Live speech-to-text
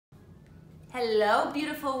Hello,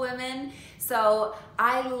 beautiful women. So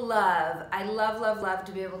I love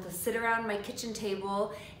to be able to sit around my kitchen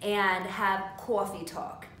table and have coffee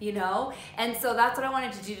talk, you know? And so that's what I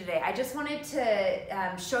wanted to do today. I just wanted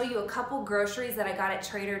to show you a couple groceries that I got at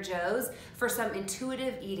Trader Joe's for some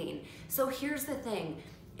intuitive eating. So here's the thing.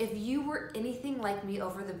 If you were anything like me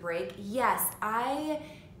over the break, yes, I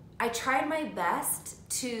tried my best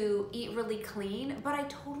to eat really clean, but I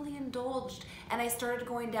totally indulged and I started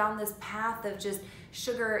going down this path of just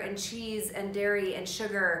sugar and cheese and dairy and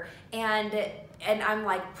sugar, and I'm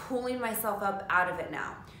like pulling myself up out of it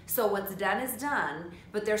now. So what's done is done,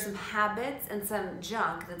 but there's some habits and some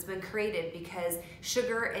junk that's been created because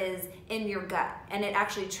sugar is in your gut and it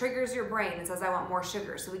actually triggers your brain and says, I want more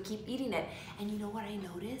sugar. So we keep eating it. And you know what I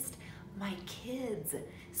noticed? My kids.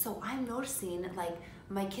 So I'm noticing like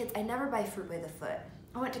my kids, I never buy fruit by the foot.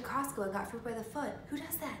 I went to Costco and got fruit by the foot. Who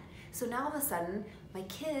does that? So now all of a sudden, my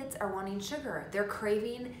kids are wanting sugar. They're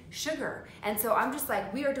craving sugar. And so I'm just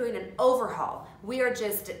like, we are doing an overhaul. We are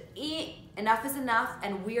just enough is enough,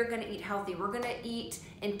 and we are gonna eat healthy. We're gonna eat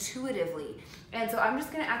intuitively. And so I'm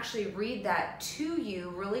just gonna actually read that to you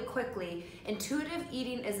really quickly. Intuitive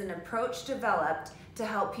eating is an approach developed to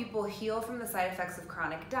help people heal from the side effects of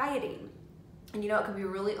chronic dieting. And you know, it can be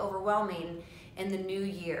really overwhelming in the new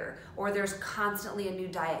year, or there's constantly a new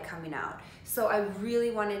diet coming out. So I really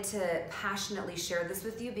wanted to passionately share this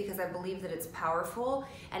with you because I believe that it's powerful.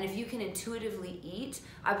 And if you can intuitively eat,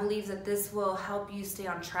 I believe that this will help you stay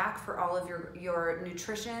on track for all of your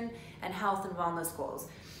nutrition and health and wellness goals.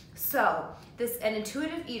 So an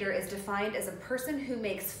intuitive eater is defined as a person who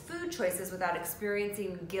makes food choices without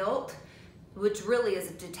experiencing guilt, which really is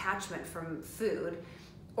a detachment from food,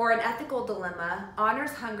 or an ethical dilemma,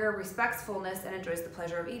 honors hunger, respects fullness, and enjoys the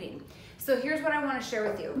pleasure of eating. So here's what I want to share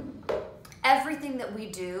with you. Everything that we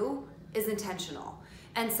do is intentional.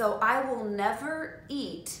 And so I will never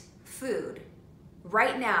eat food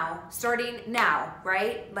right now, starting now,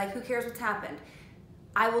 right? Like, who cares what's happened?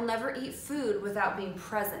 I will never eat food without being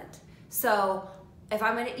present. So if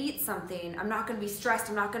I'm gonna eat something, I'm not gonna be stressed.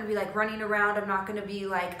 I'm not gonna be like running around. I'm not gonna be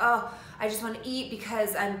like, oh, I just wanna eat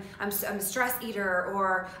because I'm a stress eater,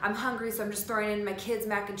 or I'm hungry, so I'm just throwing in my kids'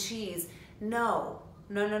 mac and cheese. No.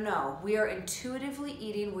 We are intuitively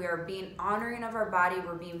eating. We are being honoring of our body.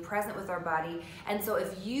 We're being present with our body. And so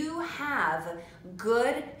if you have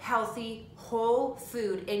good, healthy, whole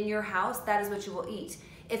food in your house, that is what you will eat.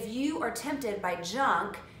 If you are tempted by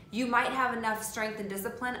junk, you might have enough strength and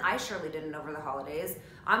discipline. I surely didn't over the holidays.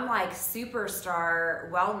 I'm like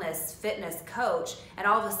superstar wellness fitness coach, and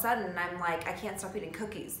all of a sudden I'm like, I can't stop eating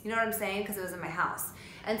cookies. You know what I'm saying? Because it was in my house.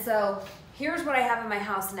 And so here's what I have in my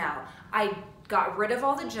house now. I got rid of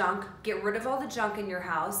all the junk. Get rid of all the junk in your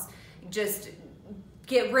house. Just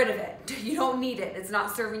get rid of it. You don't need it. It's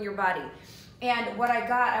not serving your body. And what I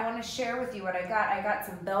got, I want to share with you what I got. I got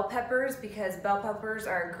some bell peppers because bell peppers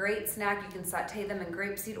are a great snack. You can saute them in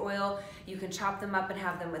grapeseed oil. You can chop them up and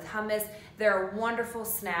have them with hummus. They're a wonderful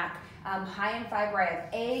snack, high in fiber. I have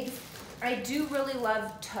eggs. I do really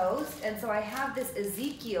love toast, and so I have this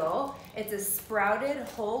Ezekiel. It's a sprouted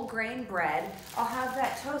whole grain bread. I'll have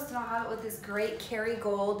that toast, and I'll have it with this great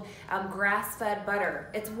Kerrygold grass-fed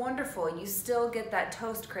butter. It's wonderful. You still get that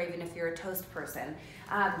toast craving if you're a toast person.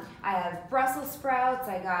 I have Brussels sprouts.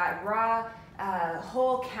 I got raw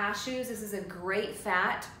whole cashews. This is a great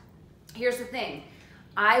fat. Here's the thing.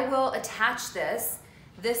 I will attach this.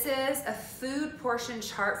 This is a food portion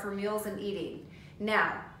chart for meals and eating.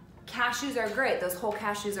 Now, cashews are great. Those whole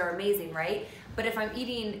cashews are amazing, right? But if I'm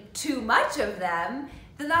eating too much of them,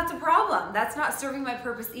 then that's a problem. That's not serving my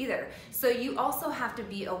purpose either. So you also have to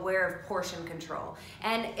be aware of portion control.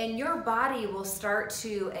 And your body will start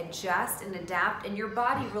to adjust and adapt, and your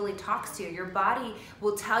body really talks to you. Your body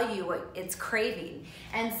will tell you what it's craving.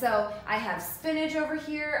 And so I have spinach over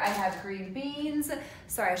here. I have green beans.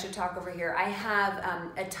 Sorry, I should talk over here. I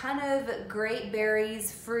have a ton of great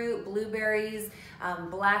berries, fruit, blueberries,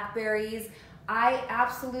 blackberries. I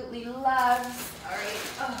absolutely love, all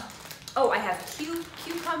right, oh, I have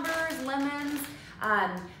cucumbers, lemons.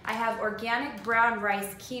 I have organic brown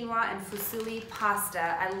rice, quinoa, and fusilli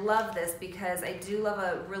pasta. I love this because I do love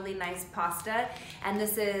a really nice pasta, and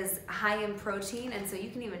this is high in protein, and so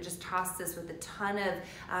you can even just toss this with a ton of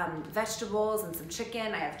vegetables and some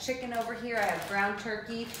chicken. I have chicken over here. I have ground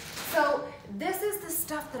turkey. So this is the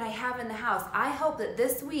stuff that I have in the house. I hope that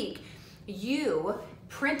this week you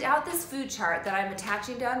print out this food chart that I'm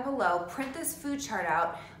attaching down below. Print this food chart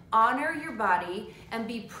out. Honor your body and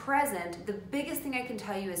be present. The biggest thing I can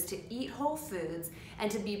tell you is to eat whole foods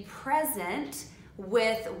and to be present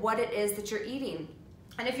with what it is that you're eating.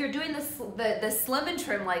 And if you're doing the slim and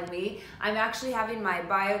trim like me, I'm actually having my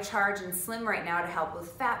biocharge and slim right now to help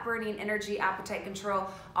with fat burning, energy, appetite control,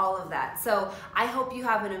 all of that. So I hope you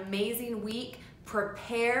have an amazing week.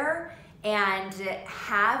 Prepare and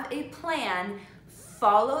have a plan,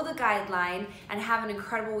 follow the guideline, and have an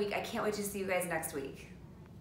incredible week. I can't wait to see you guys next week.